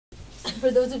For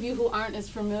those of you who aren't as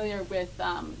familiar with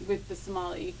the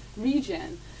Somali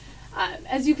region,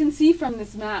 as you can see from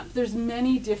this map, there's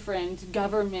many different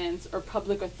governments or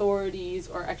public authorities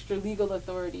or extra-legal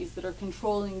authorities that are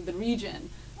controlling the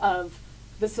region of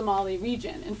the Somali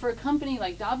region. And for a company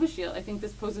like Dahabshiil, I think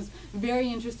this poses very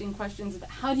interesting questions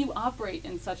about how do you operate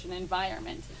in such an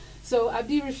environment. So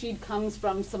Abdirashid comes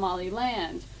from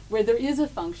Somaliland, where there is a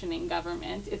functioning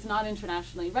government. It's not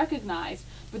internationally recognized,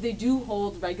 but they do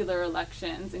hold regular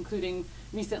elections, including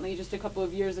recently, just a couple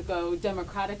of years ago,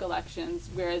 democratic elections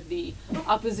where the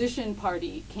opposition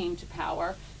party came to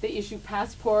power. They issue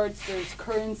passports, there's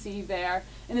currency there,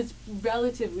 and it's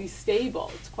relatively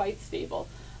stable. It's quite stable.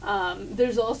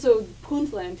 There's also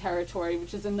Puntland territory,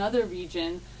 which is another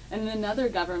region and another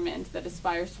government that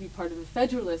aspires to be part of a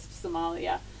federalist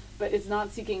Somalia, but it's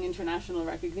not seeking international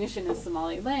recognition as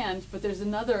Somaliland, but there's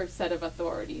another set of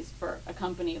authorities for a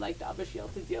company like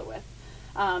Dahabshiil to deal with.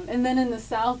 And then in the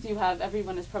south, you have,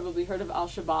 everyone has probably heard of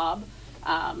Al-Shabaab.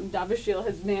 Dahabshiil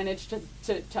has managed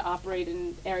to operate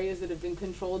in areas that have been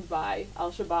controlled by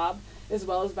Al-Shabaab, as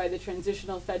well as by the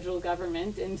transitional federal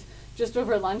government. And just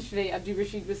over lunch today,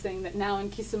 Abdirashid was saying that now in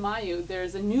Kismayu,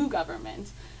 there's a new government,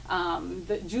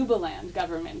 the Jubaland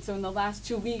government. So in the last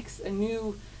 2 weeks, a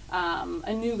new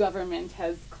government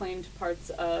has claimed parts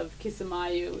of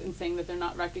Kismayu and saying that they're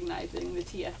not recognizing the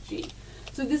TFG.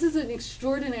 So this is an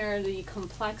extraordinarily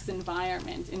complex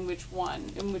environment in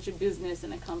which a business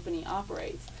and a company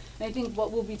operates. And I think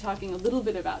what we'll be talking a little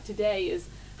bit about today is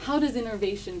how does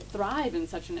innovation thrive in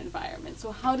such an environment?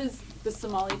 So how does the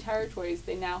Somali territories,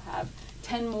 they now have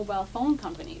 10 mobile phone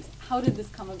companies. How did this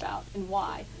come about and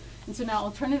why? And so now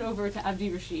I'll turn it over to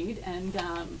Abdirashid, and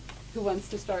who wants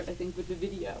to start, I think, with the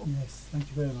video. Yes, thank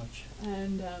you very much.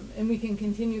 And we can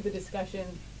continue the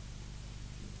discussion.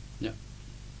 Yeah.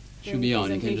 Should be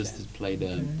on. You can just play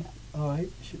the. Okay. All right.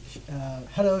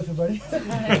 Hello, everybody.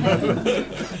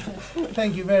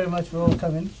 Thank you very much for all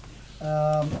coming.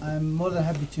 I'm more than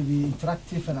happy to be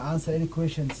interactive and answer any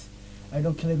questions. I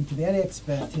don't claim to be any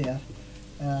expert here.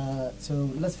 So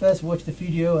let's first watch the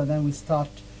video and then we start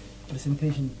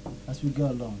presentation as we go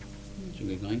along. Should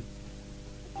we get going?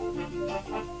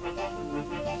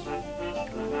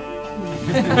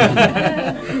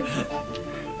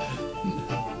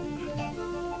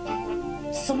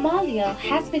 Somalia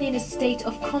has been in a state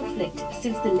of conflict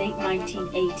since the late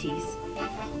 1980s.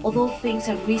 Although things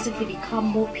have recently become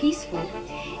more peaceful,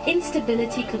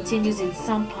 instability continues in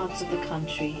some parts of the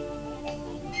country.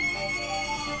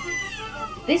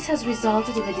 This has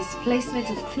resulted in the displacement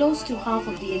of close to half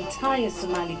of the entire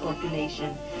Somali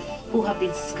population, who have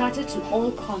been scattered to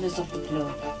all corners of the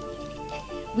globe.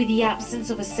 With the absence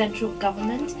of a central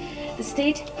government, the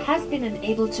state has been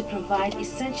unable to provide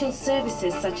essential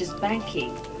services such as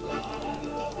banking.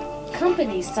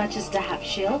 Companies such as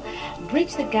Dahabshiil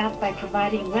bridge the gap by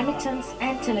providing remittance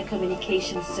and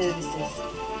telecommunication services.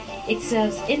 It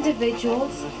serves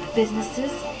individuals,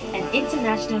 businesses, and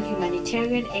international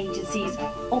humanitarian agencies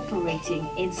operating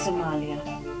in Somalia.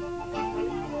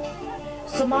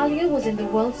 Somalia was in the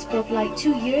world spotlight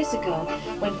 2 years ago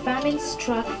when famine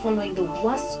struck following the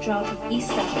worst drought of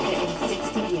East Africa in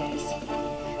 60 years.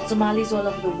 Somalis all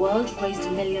over the world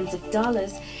raised millions of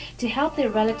dollars to help their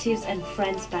relatives and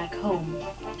friends back home.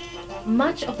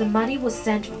 Much of the money was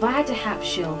sent via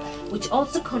Dahabshiil, which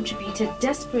also contributed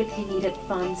desperately needed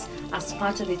funds as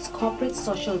part of its corporate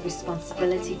social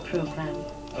responsibility program.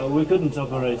 We couldn't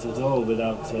operate at all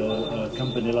without a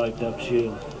company like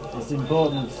Dahabshiil. It's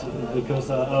important because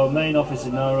our main office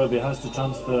in Nairobi has to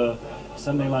transfer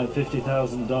something like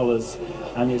 $50,000,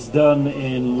 and it's done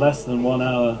in less than 1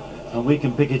 hour, and we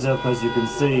can pick it up, as you can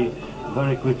see,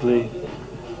 very quickly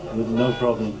with no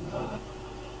problem.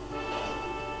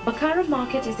 Bakara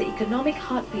Market is the economic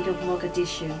heartbeat of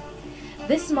Mogadishu.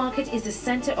 This market is the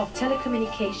center of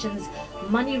telecommunications,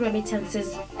 money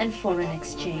remittances, and foreign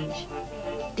exchange.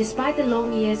 Despite the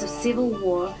long years of civil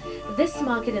war, this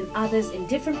market and others in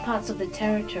different parts of the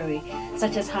territory,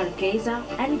 such as Hargeisa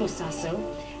and Bosaso,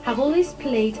 have always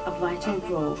played a vital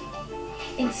role.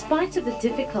 In spite of the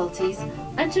difficulties,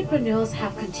 entrepreneurs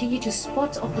have continued to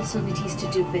spot opportunities to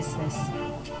do business.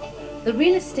 The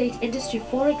real estate industry,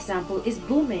 for example, is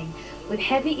booming, with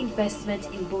heavy investment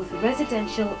in both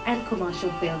residential and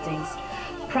commercial buildings.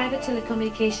 Private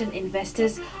telecommunication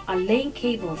investors are laying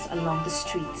cables along the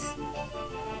streets.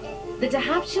 The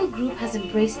Dahabshiil Group has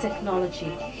embraced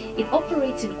technology. It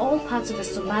operates in all parts of the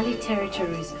Somali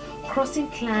territories, crossing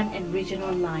clan and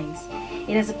regional lines.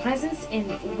 It has a presence in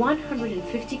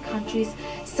 150 countries,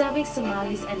 serving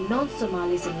Somalis and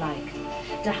non-Somalis alike.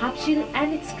 Dahabshiil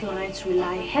and its clients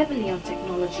rely heavily on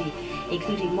technology,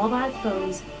 including mobile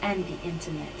phones and the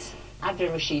internet.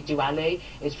 Abdirashid Duale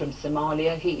is from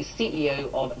Somalia. He is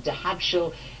CEO of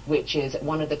Dahabshiil, which is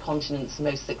one of the continent's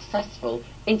most successful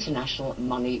international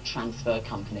money transfer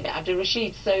company.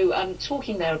 Abdirashid, so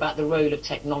talking there about the role of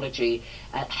technology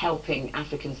helping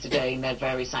Africans today in their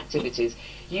various activities,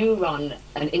 you run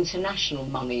an international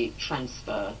money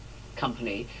transfer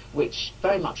company which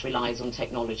very much relies on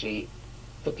technology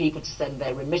for people to send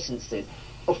their remittances.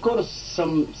 Of course,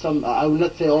 some I will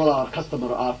not say all our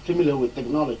customers are familiar with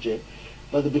technology,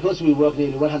 but because we work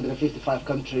in 155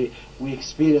 countries, we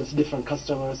experience different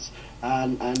customers,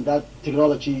 and that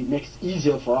technology makes it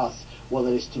easier for us,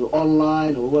 whether it's through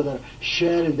online or whether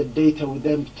sharing the data with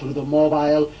them through the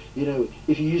mobile. You know,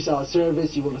 if you use our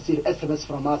service, you will receive SMS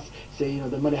from us saying, you know,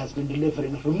 the money has been delivered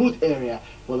in a remote area,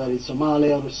 whether it's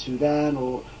Somalia or Sudan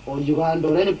or Uganda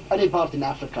or any part in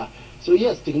Africa. So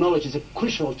yes, technology is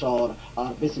crucial to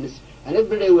our business, and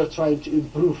every day we're trying to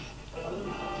improve.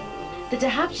 The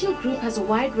Dahabshiil Group has a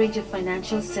wide range of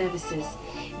financial services.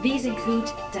 These include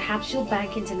Dahabshiil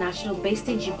Bank International based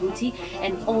in Djibouti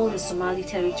and all the Somali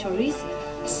territories,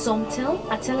 Somtel,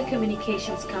 a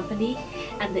telecommunications company,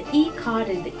 and the e-card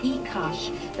and the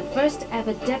e-cash, the first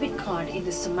ever debit card in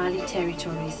the Somali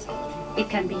territories. It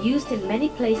can be used in many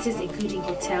places including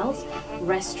hotels,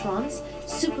 restaurants,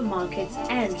 supermarkets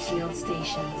and fuel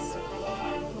stations.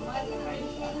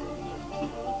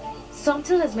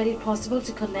 Somtel has made it possible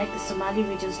to connect the Somali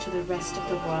regions to the rest of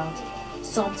the world.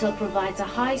 Somtel provides a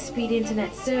high-speed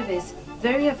internet service,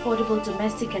 very affordable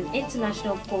domestic and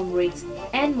international phone rates,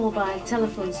 and mobile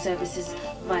telephone services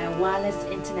via wireless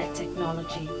internet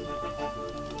technology.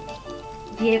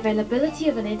 The availability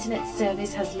of an internet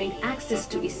service has made access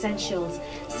to essentials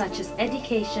such as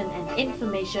education and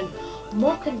information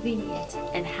more convenient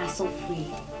and hassle-free.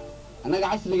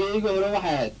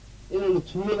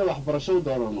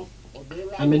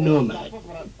 I'm a nomad.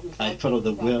 I follow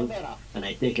the world and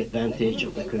I take advantage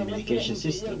of the communication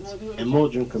systems, a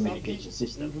modern communication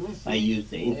system. I use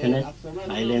the internet,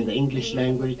 I learn the English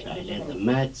language, I learn the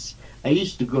maths. I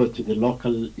used to go to the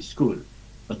local school,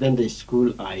 but then the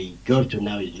school I go to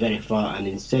now is very far, and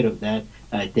instead of that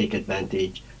I take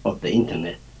advantage of the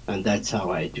internet, and that's how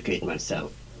I educate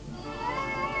myself.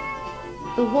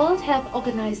 The World Health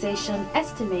Organization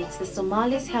estimates the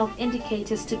Somalis' health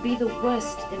indicators to be the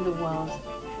worst in the world.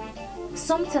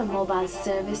 Somtel mobile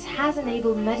service has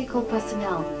enabled medical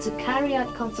personnel to carry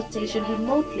out consultation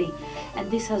remotely, and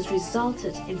this has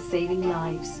resulted in saving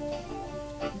lives.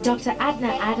 Dr.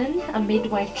 Adna Adan, a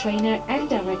midwife trainer and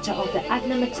director of the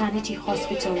Adna Maternity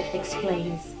Hospital,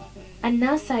 explains. A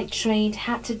nurse I trained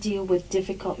had to deal with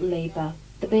difficult labor.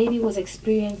 The baby was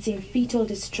experiencing fetal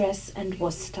distress and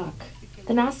was stuck.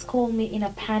 The nurse called me in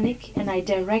a panic, and I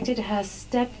directed her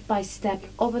step by step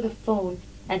over the phone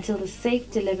until the safe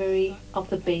delivery of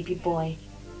the baby boy.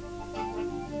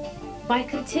 By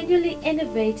continually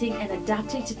innovating and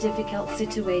adapting to difficult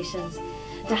situations,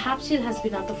 Dahabshiil has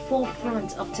been at the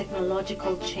forefront of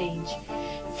technological change.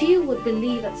 Few would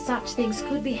believe that such things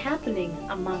could be happening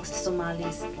amongst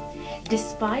Somalis.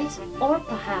 Despite, or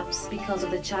perhaps because of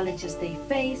the challenges they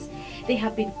face, they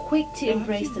have been quick to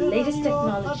embrace the latest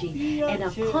technology and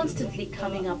are constantly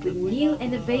coming up with new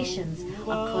innovations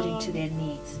according to their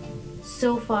needs.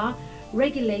 So far,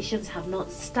 regulations have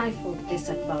not stifled this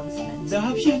advancement.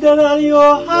 Thank you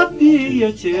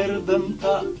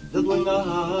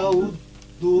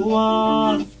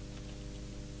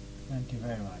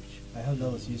very much. I hope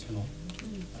that was useful.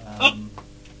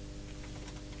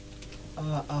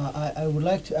 I would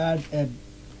like to add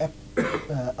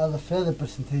other further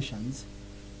presentations,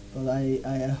 but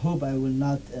I hope I will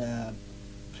not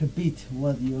repeat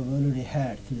what you have already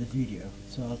heard through the video.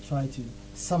 So I'll try to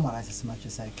summarize as much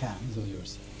as I can. It's all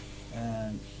yours.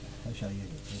 How shall I use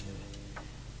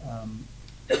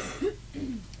it?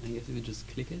 I guess if you just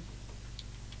click it.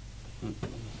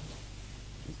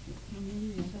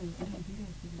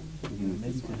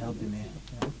 Maybe you can help me.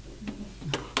 Yeah?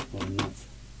 Or not.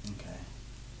 Okay.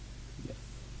 Yes.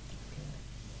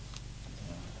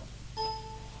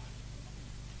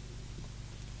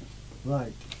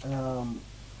 Right.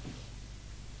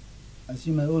 As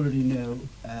you may already know,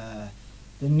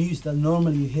 the news that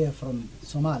normally you hear from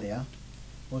Somalia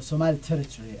or Somali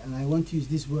territory, and I want to use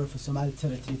this word for Somali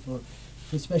territory for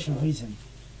a special reason,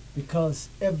 because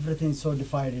everything is so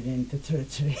divided into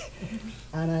territory,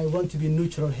 and I want to be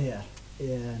neutral here,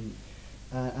 and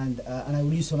I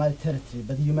will use Somali territory,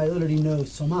 but you might already know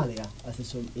Somalia as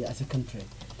a country.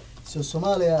 So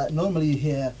Somalia, normally you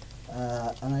hear,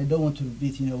 and I don't want to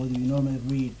repeat, what you normally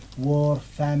read: war,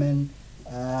 famine,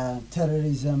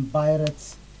 terrorism,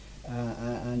 pirates,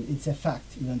 and it's a fact,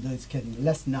 even though it's getting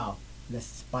less now,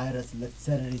 less pirates, less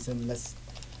terrorism, less,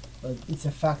 but it's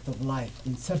a fact of life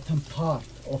in certain part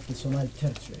of the Somali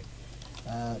territory.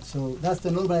 So that's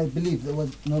the normal, I believe, that what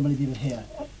normally people hear.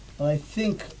 But I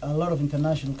think a lot of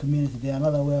international community, they are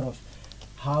not aware of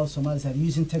how Somalis are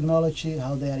using technology,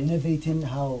 how they are innovating,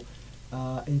 how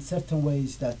in certain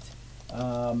ways that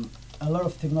a lot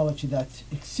of technology that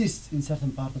exists in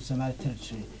certain part of Somali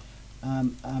territory,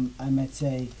 I might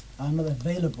say, are not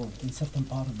available in certain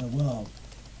part of the world.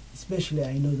 Especially,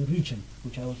 I know the region,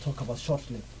 which I will talk about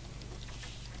shortly.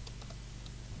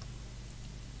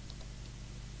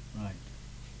 Right.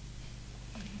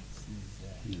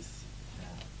 Yes.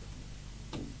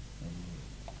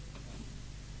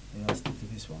 I'll stick to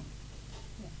this one.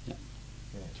 Yeah.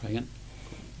 Try again.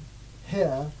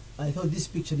 Here, I thought this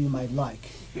picture you might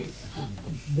like.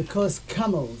 Because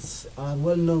camels are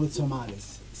well known with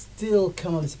Somalis. Still,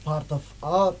 camel is part of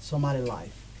our Somali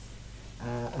life.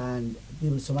 And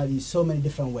people in Somalia use so many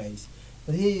different ways.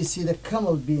 But here you see the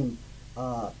camel being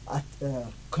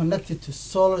connected to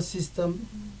solar system,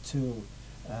 to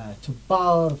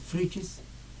power fridges.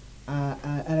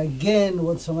 And again,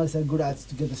 what Somalis are good at is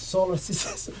to get the solar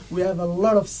system. We have a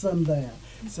lot of sun there.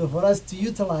 So for us to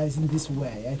utilize in this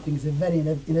way, I think it's a very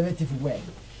innovative way.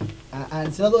 And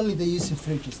it's not only the use of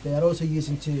fridges, they are also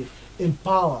using to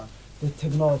empower the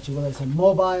technology, whether it's a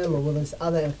mobile or whether it's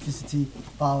other electricity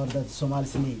power that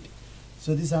Somalis need.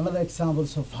 So these are another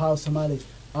examples of how Somalis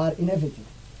are innovative.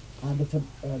 And Dr.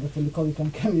 Nicole, you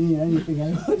can come in anything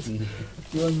I want. If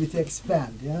you want me to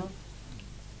expand, yeah?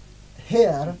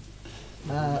 Here,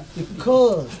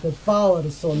 because the power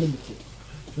is so limited,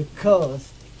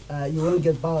 because you won't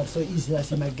get power so easily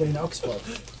as you might get in Oxford.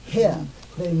 Here,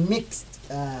 they mixed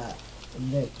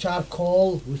the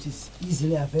charcoal, which is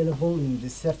easily available in the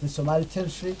certain Somali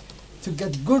territory, to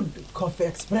get good coffee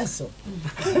espresso.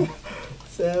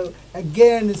 So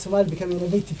again, the Somali become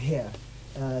innovative here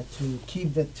to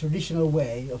keep the traditional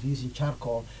way of using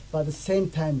charcoal, but at the same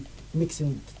time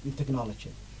mixing with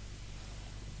technology.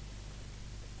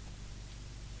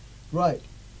 Right.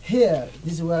 Here,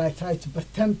 this is where I try to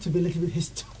pretend to be a little bit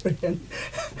historian.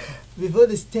 Before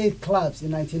the state collapsed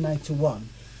in 1991,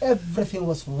 everything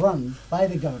was run by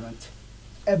the government.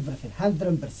 Everything,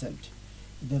 100%.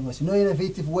 There was no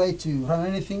innovative way to run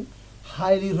anything,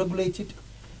 highly regulated,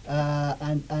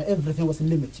 and everything was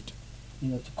limited. You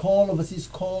know, to call overseas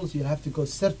calls, you have to go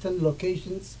certain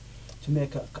locations to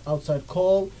make an outside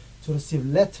call. To receive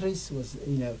letters was,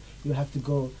 you know, you have to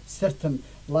go certain,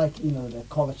 like, you know, the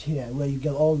college here, where you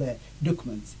get all the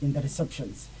documents in the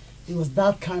receptions. It was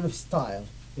that kind of style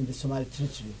in the Somali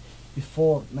territory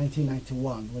before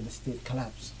 1991, when the state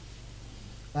collapsed.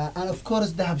 And of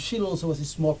course, Dahabshiil also was a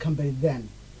small company then.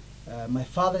 My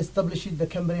father established the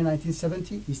company in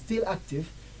 1970. He's still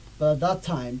active, but at that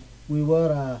time, we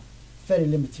were very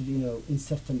limited, you know, in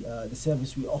certain, the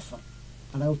service we offer.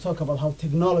 And I will talk about how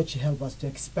technology helped us to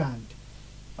expand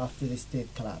after the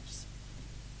state collapse.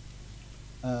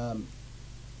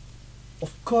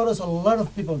 Of course, a lot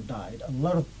of people died, a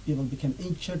lot of people became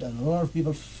injured, and a lot of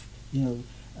people, you know,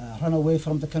 run away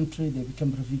from the country. They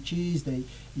become refugees. They,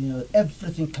 you know,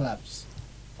 everything collapsed.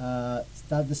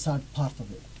 That's the sad part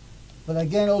of it. But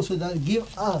again, also that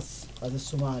give us as the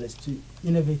Somalis to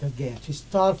innovate again, to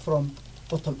start from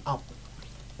bottom up,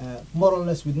 more or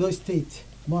less with no state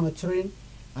monitoring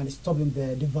and stopping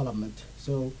the development.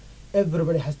 So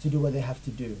everybody has to do what they have to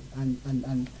do,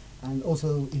 and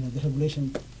also, you know, the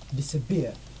regulation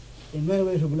disappear. In many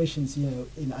ways, regulations, you know,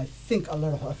 in I think a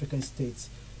lot of African states,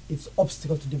 it's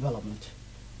obstacle to development,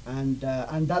 and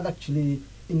that actually,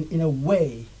 in a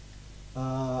way,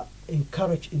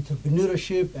 encourage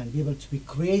entrepreneurship and be able to be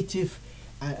creative,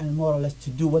 and more or less to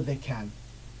do what they can,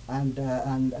 and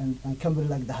companies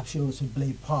like Dahabshiil also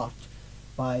play part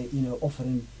by, you know,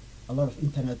 offering a lot of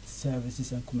internet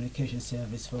services and communication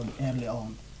service from early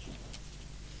on.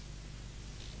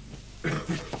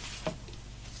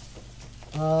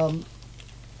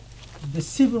 The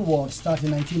civil war started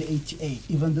in 1988,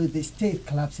 even though the state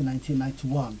collapsed in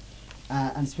 1991,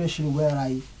 and especially where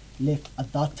I lived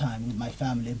at that time with my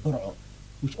family, Bur'o,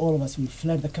 which all of us, we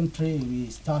fled the country, we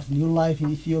started new life in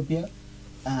Ethiopia,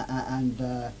 and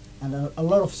a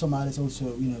lot of Somalis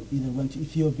also, you know, either went to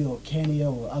Ethiopia or Kenya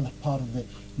or other part of the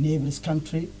neighbors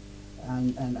country,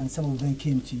 and some of them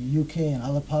came to UK and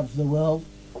other part of the world.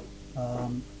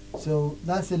 So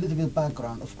that's a little bit of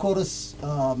background. Of course,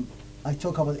 I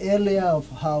talked about earlier of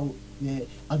how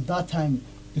at that time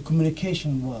the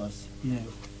communication was, you know.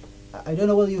 I don't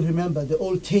know whether you remember the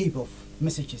old tape of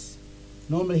messages.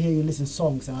 Normally here you listen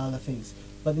songs and other things.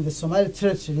 But in the Somali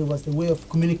territory, it was the way of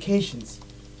communications.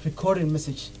 Recorded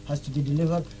message has to be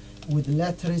delivered with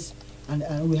letters, and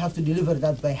we have to deliver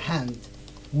that by hand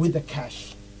with the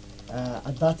cash.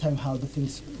 At that time, how the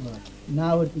things were.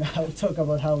 Now talk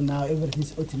about how now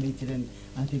everything's automated and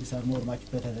things are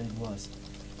much better than it was.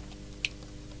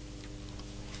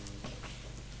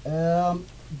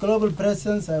 Global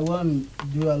presence, I won't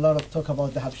do a lot of talk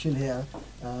about Dahabshiil here.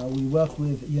 We work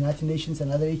with United Nations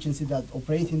and other agencies that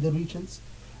operate in the regions.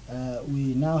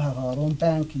 We now have our own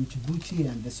bank in Djibouti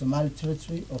and the Somali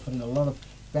territory, offering a lot of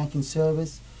banking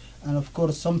service. And of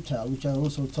course, Somtel, which I'll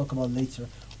also talk about later,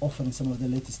 offering some of the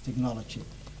latest technology.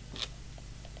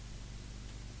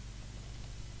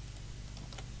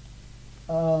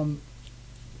 To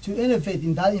innovate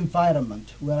in that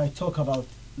environment where I talk about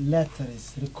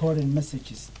letters, recording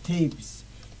messages, tapes,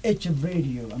 HF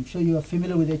radio. I'm sure you are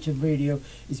familiar with HF radio.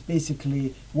 It's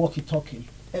basically walkie-talkie.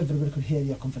 Everybody could hear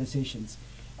your conversations.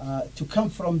 To come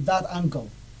from that angle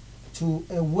to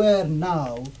where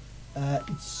now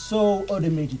it's so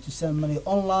automated to send money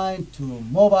online, to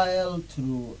mobile,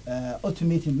 to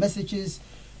automated messages.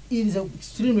 It is an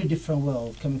extremely different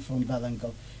world coming from that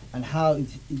angle, and how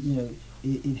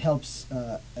it helps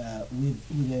with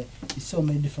so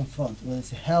many different fronts, whether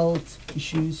it's health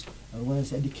issues or whether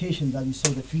it's education that you saw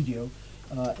the video.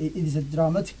 It is a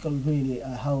dramatical, really,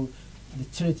 how the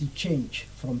territory changed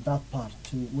from that part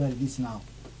to where it is now.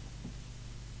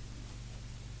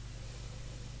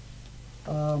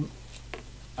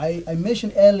 I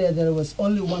mentioned earlier there was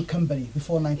only one company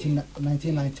before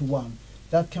 1991.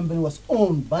 That company was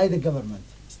owned by the government,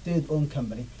 state-owned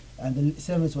company, and the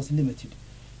service was limited.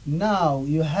 Now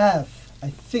you have, I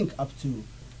think, up to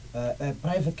a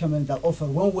private company that offer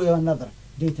one way or another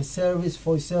data service,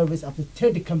 voice service, up to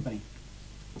 30 company.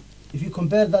 If you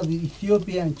compare that with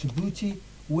Ethiopia and Djibouti,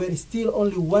 where still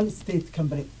only one state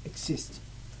company exists.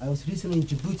 I was recently in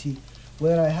Djibouti,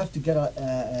 where I have to get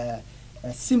a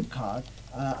SIM card.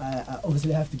 I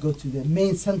obviously have to go to the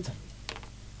main center.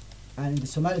 And in the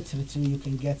Somali territory, you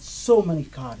can get so many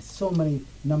cards, so many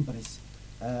numbers.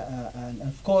 And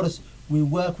of course, we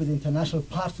work with international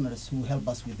partners who help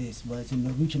us with this, whether it's a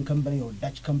Norwegian company or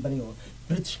Dutch company or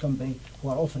British company who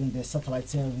are offering their satellite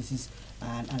services.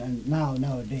 And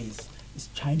nowadays, it's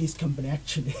Chinese company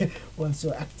actually who are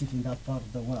so active in that part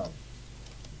of the world.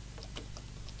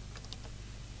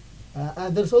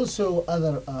 And there's also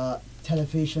other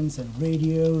televisions and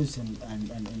radios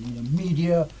and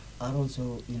media are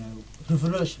also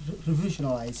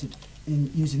revolutionized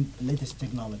in using the latest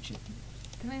technology.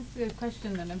 Can I ask you a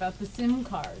question then about the SIM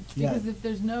cards? Because if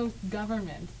there's no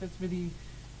government that's really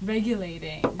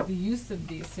regulating the use of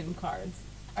these SIM cards,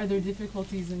 are there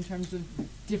difficulties in terms of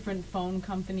different phone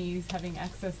companies having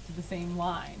access to the same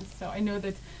lines? So I know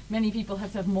that many people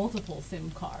have to have multiple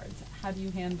SIM cards. How do you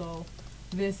handle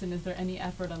this, and is there any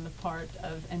effort on the part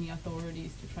of any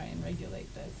authorities to try and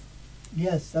regulate this?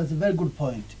 Yes, that's a very good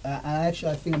point.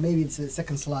 Actually, I think maybe it's the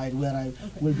second slide where I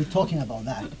will be talking about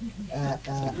that.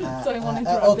 So I won't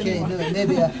interrupt okay, no,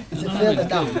 maybe it's further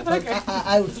down, but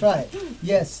I will try.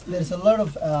 Yes, there's a lot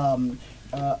of,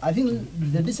 I think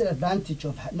the disadvantage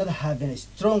of not having a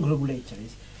strong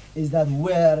regulators is that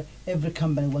where every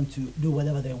company wants to do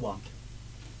whatever they want.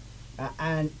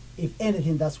 And if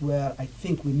anything, that's where I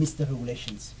think we miss the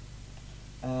regulations.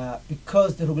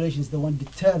 Because the regulations, the one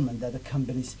determined that the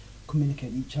companies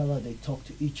communicate each other, they talk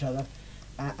to each other,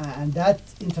 and that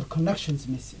interconnection is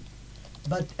missing.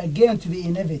 But again, to be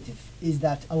innovative is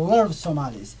that a lot of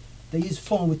Somalis, they use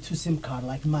phone with 2 SIM cards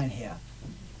like mine here,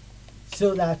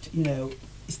 so that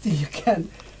still you can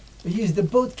use the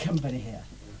both company here,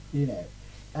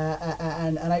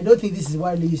 and I don't think this is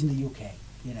widely used in the UK.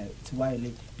 It's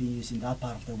widely being used in that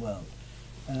part of the world.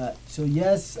 So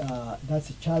yes, that's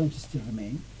a challenge to still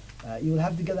remain. You will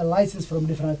have to get a license from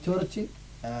different authority,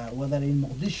 whether in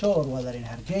Mogadishu or whether in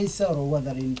Hargeisa or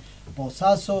whether in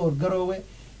Bosaso or Garowe.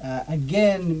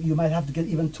 Again, you might have to get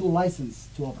even 2 licenses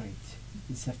to operate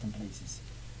in certain places.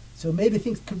 So maybe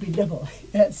things could be double,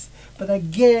 yes. But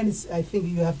again, I think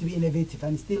you have to be innovative,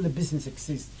 and still the business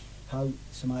exists, how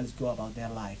Somalis go about their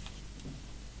life.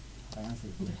 I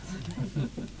answered it.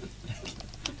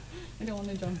 I don't want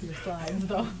to jump your slides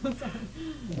though.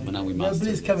 But now we must.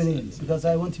 Please come in because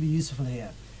I want to be useful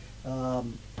here.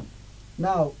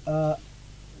 Now,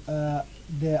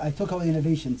 I talk about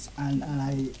innovations, and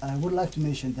I would like to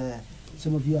mention that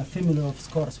some of you are familiar, of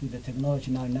course, with the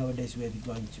technology nowadays we're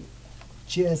going to.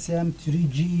 GSM,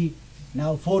 3G,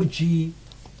 now 4G,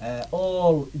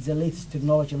 all is the latest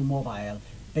technology on mobile,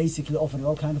 basically offering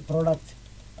all kind of product,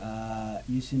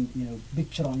 using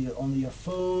picture on your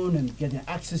phone and getting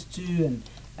access to,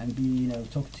 and be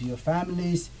talk to your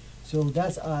families. So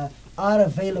that's are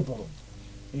available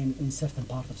in certain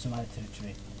part of Somali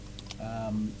territory.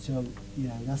 So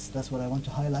that's what I want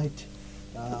to highlight.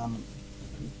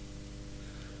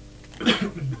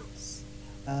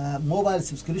 Mobile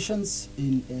subscriptions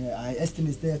I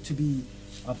estimate there to be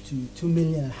up to 2.5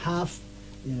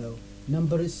 million,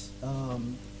 numbers,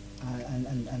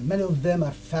 and many of them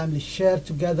are family shared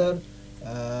together,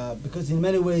 because in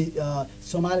many ways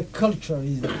Somali culture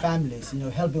is the families,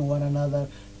 helping one another,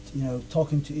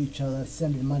 talking to each other,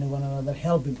 sending money one another,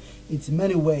 helping. It's in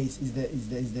many ways is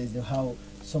the how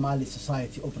Somali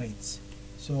society operates.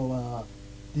 So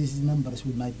these numbers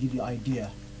might give you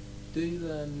idea.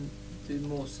 Do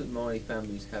more Somali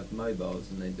families have mobiles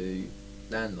than they do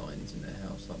landlines in their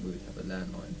house? Like we would have a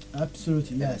landline.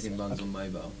 Absolutely, yes. Everything runs on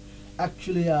mobile.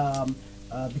 Actually,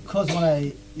 because when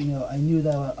I knew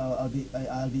that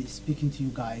I'll be speaking to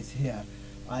you guys here,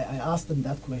 I asked them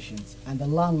that questions, and the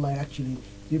landline actually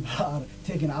people are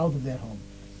taken out of their home.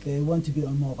 They want to be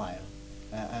on mobile,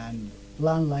 and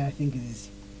landline I think is.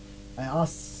 I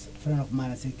asked a friend of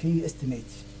mine, I said, can you estimate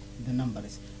the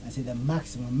numbers? I said the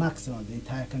maximum of the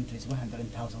entire country is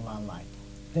 100,000 landline.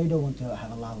 They don't want to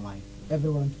have a landline.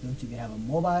 Everyone wants to have a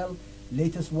mobile,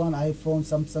 latest one, iPhone,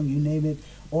 Samsung, you name it,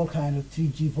 all kind of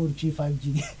 3G, 4G,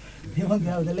 5G. They want to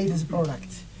have the latest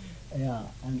product. Yeah,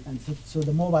 and so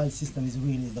the mobile system is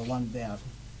really the one they are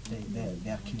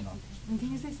keen on. And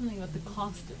can you say something about the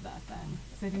cost of that then?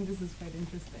 Because I think this is quite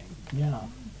interesting. Yeah.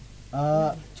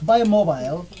 To buy a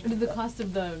mobile. The cost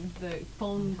of the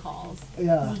phone calls.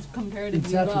 Yeah. Is comparatively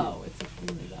exactly. low. It's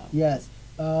extremely low. Yes.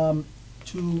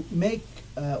 To make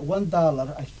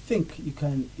 $1, I think you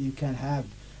can have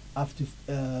up to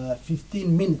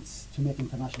 15 minutes to make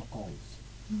international calls.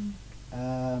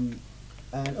 Mm.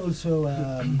 And also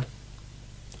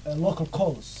local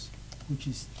calls, which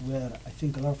is where I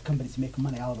think a lot of companies make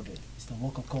money out of it. It's the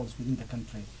local calls within the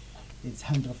country. It's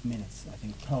 100 minutes, I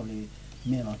think probably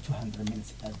minimum 200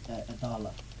 minutes a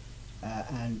dollar.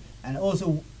 And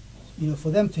also,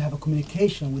 for them to have a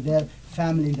communication with their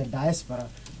family in the diaspora,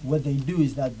 what they do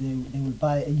is that they will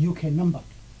buy a UK number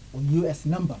or US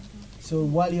number. So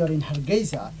while you're in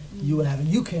Hargeisa, you will have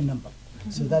a UK number.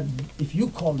 So that if you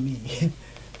call me,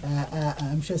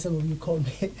 I'm sure some of you call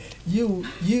me, you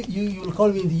will call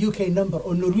me in the UK number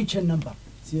or Norwegian number,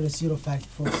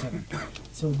 00547.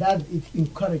 So that it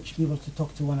encourages people to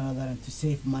talk to one another and to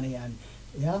save money. And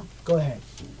yeah, go ahead.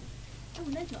 I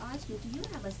would like to ask you, do you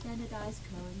have a standardized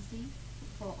currency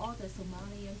for all the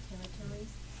Somalian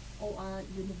territories, or a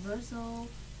universal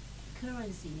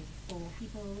currency for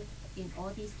people in all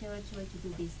these territories to do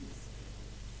business?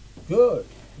 Good,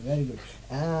 very good.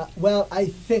 Well, I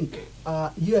think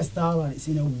US dollar is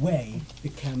in a way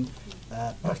become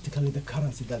practically the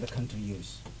currency that the country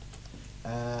use.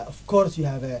 Of course, you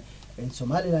have in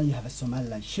Somaliland you have a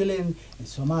Somaliland shilling. In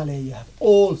Somalia you have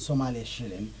all Somalia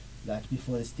shilling that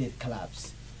before the state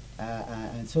collapse.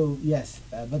 And so yes,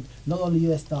 but not only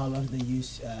US dollar, they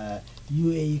use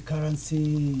UAE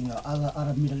currency, other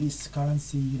Arab Middle East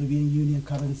currency, European Union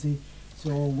currency.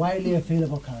 So widely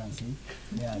available currency,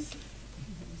 yes.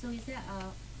 So is there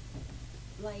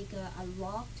like a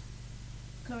locked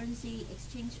currency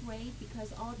exchange rate,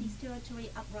 because all these territory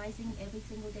uprising every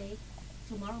single day?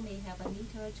 Tomorrow may have a new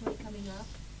territory coming up.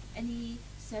 Any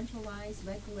centralized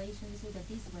regulations so that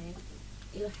this way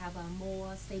you'll have a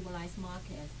more stabilized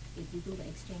market if you do the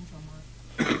exchange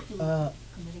or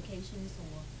communications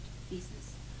or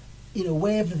business? In a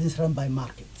way, everything is run by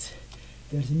market.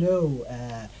 There's no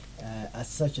as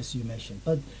such as you mentioned.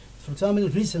 But for example,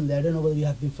 recently, I don't know whether you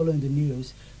have been following the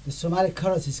news, the Somali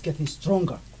currency is getting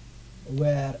stronger,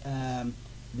 where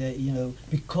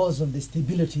because of the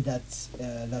stability that's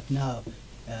that now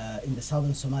in the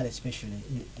southern Somalia, especially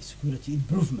security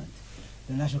improvement,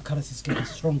 the national currency is getting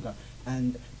stronger.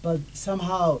 But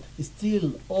somehow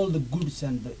still all the goods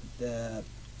and the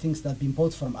things that have been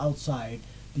bought from outside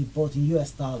be bought in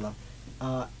US dollar.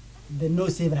 No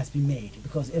saving has been made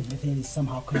because everything is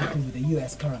somehow connected with the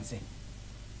US currency.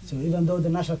 So even though the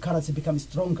national currency becomes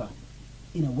stronger,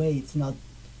 in a way it's not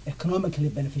economically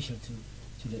beneficial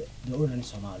to the ordinary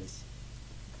Somalis.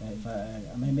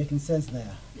 Am I making sense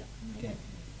there? Yeah. Okay.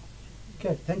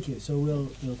 Okay, thank you. So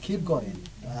we'll keep going.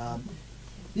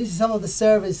 This is some of the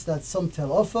service that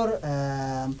Somtel offer.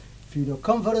 Video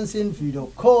conferencing, video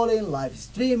calling, live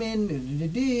streaming,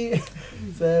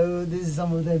 so this is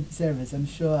some of the service. I'm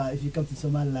sure if you come to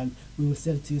Somaliland, we will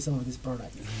sell to you some of these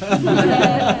products.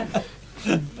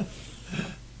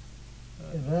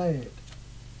 Right.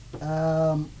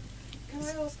 Can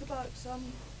I ask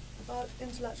about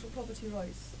intellectual property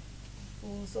rights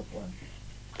for software?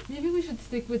 Maybe we should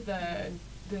stick with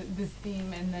this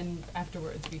theme, and then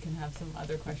afterwards we can have some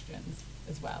other questions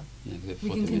as well. Yeah, we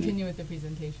can continue with the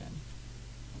presentation.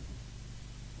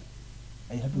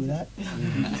 Are you happy with that?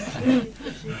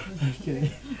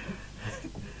 Okay.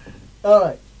 All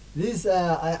right. This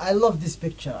I love this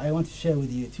picture. I want to share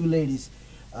with you two ladies,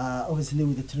 obviously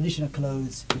with the traditional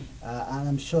clothes, and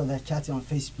I'm sure they're chatting on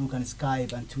Facebook and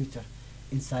Skype and Twitter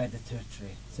inside the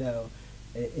territory. So,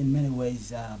 in many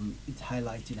ways, it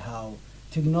highlighted how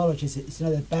technology is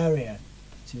not a barrier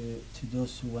to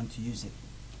those who want to use it.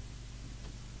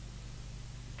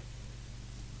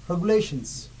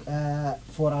 Regulations.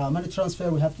 For our money transfer,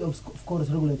 we have to, of course,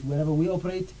 regulate wherever we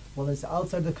operate, whether it's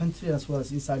outside the country as well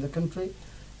as inside the country.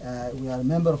 We are a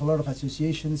member of a lot of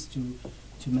associations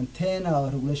to maintain our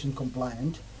regulation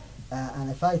compliant. And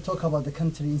if I talk about the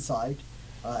country inside,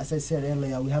 as I said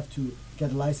earlier, we have to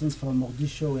get a license from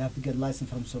Mogadishu, we have to get a license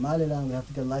from Somaliland, we have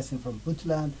to get a license from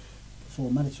Puntland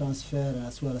for money transfer and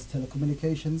as well as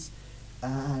telecommunications.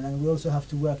 And we also have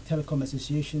to work telecom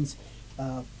associations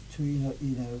to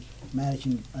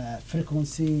managing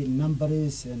frequency,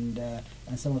 numbers, and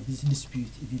some of these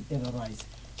disputes if it ever arises.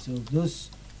 So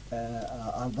those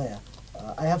are there.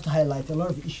 I have to highlight a lot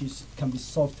of issues can be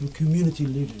solved through community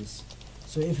leaders.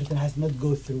 So everything has not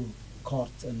go through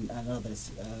court and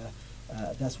others.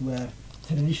 That's where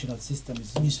traditional system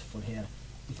is useful here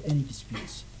if any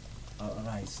disputes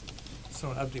arise.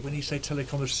 So, Abdi, when you say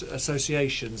telecom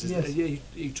associations, yes. Are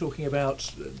you talking about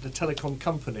the telecom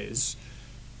companies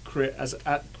creating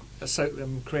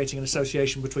an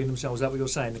association between themselves? Is that what you're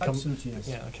saying? Absolutely, yes.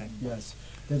 Yeah, okay. Yes.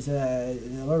 There's a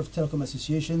lot of telecom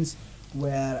associations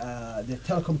where the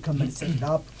telecom companies set it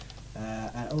up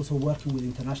and also working with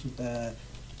international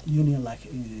union like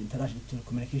International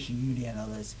Telecommunication Union and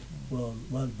others,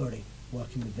 World Body,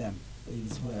 working with them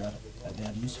is where they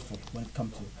are useful when it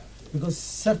comes to. Because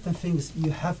certain things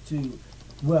you have to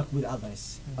work with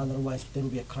others, otherwise there will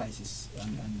be a crisis.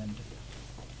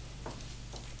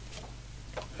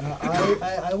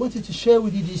 I wanted to share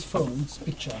with you these phones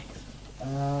picture.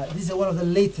 This is one of the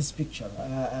latest picture.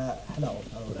 Hello.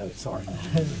 Sorry.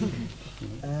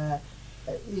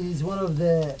 Is one of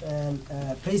the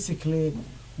basically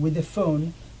with the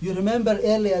phone. You remember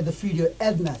earlier the video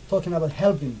Edna talking about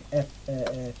helping a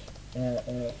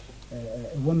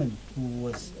woman who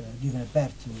was given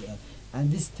birth to, and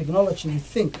this technology we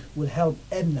think will help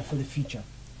Edna for the future.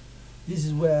 This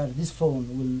is where this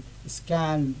phone will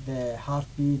scan the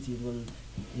heartbeat. It will,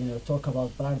 talk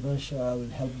about blood pressure. Will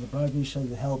help the blood pressure.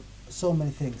 Will help so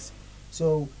many things.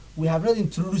 So we have not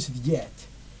introduced it yet,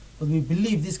 but we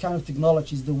believe this kind of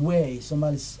technology is the way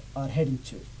Somalis are heading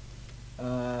to.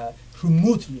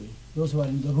 Remotely, those who are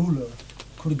in the ruler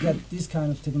could get this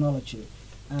kind of technology,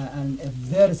 and if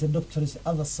there is a doctor on the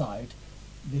other side,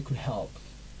 they could help.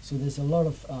 So there's a lot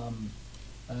of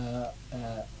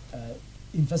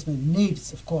investment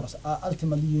needs, of course.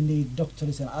 Ultimately, you need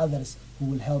doctors and others who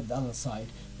will help the other side.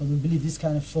 But we believe this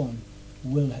kind of phone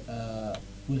will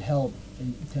help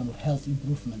in terms of health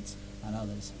improvements and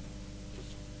others.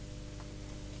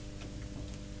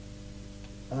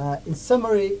 In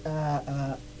summary,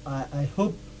 I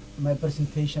hope my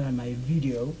presentation and my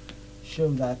video show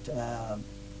that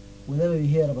whenever we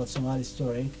hear about Somali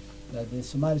story, that the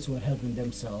Somalis were helping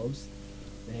themselves.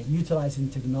 They're utilizing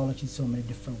technology in so many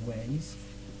different ways.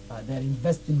 They're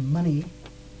investing money.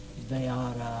 They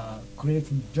are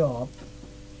creating jobs,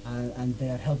 and they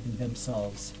are helping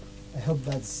themselves. I hope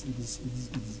that's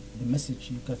the message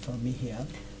you got from me here.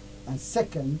 And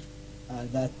second,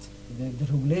 that the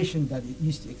regulation that it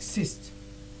used to exist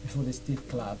before the state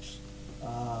collapse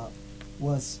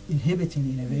was inhibiting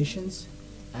innovations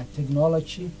and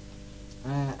technology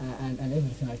and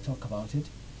everything I talk about it.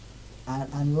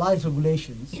 And light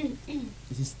regulations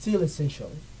is still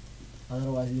essential,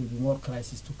 otherwise there will be more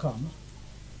crises to come.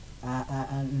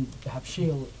 And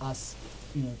Dahabshiil, as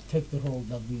take the role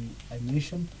that I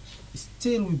mentioned.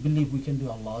 Still, we believe we can do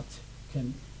a lot.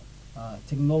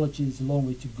 Technology is a long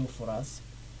way to go for us.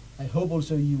 I hope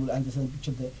also you will understand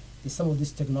some of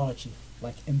this technology,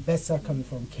 like M-Pesa coming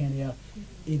from Kenya.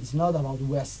 It's not about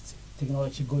West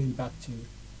technology going back to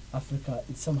Africa.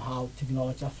 It's somehow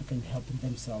technology African helping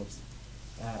themselves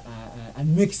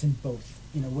and mixing both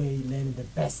in a way, learning the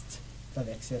best that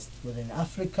exists within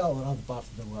Africa or other parts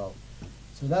of the world.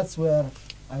 So that's where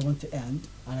I want to end,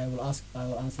 and I will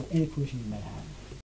answer any question you may have.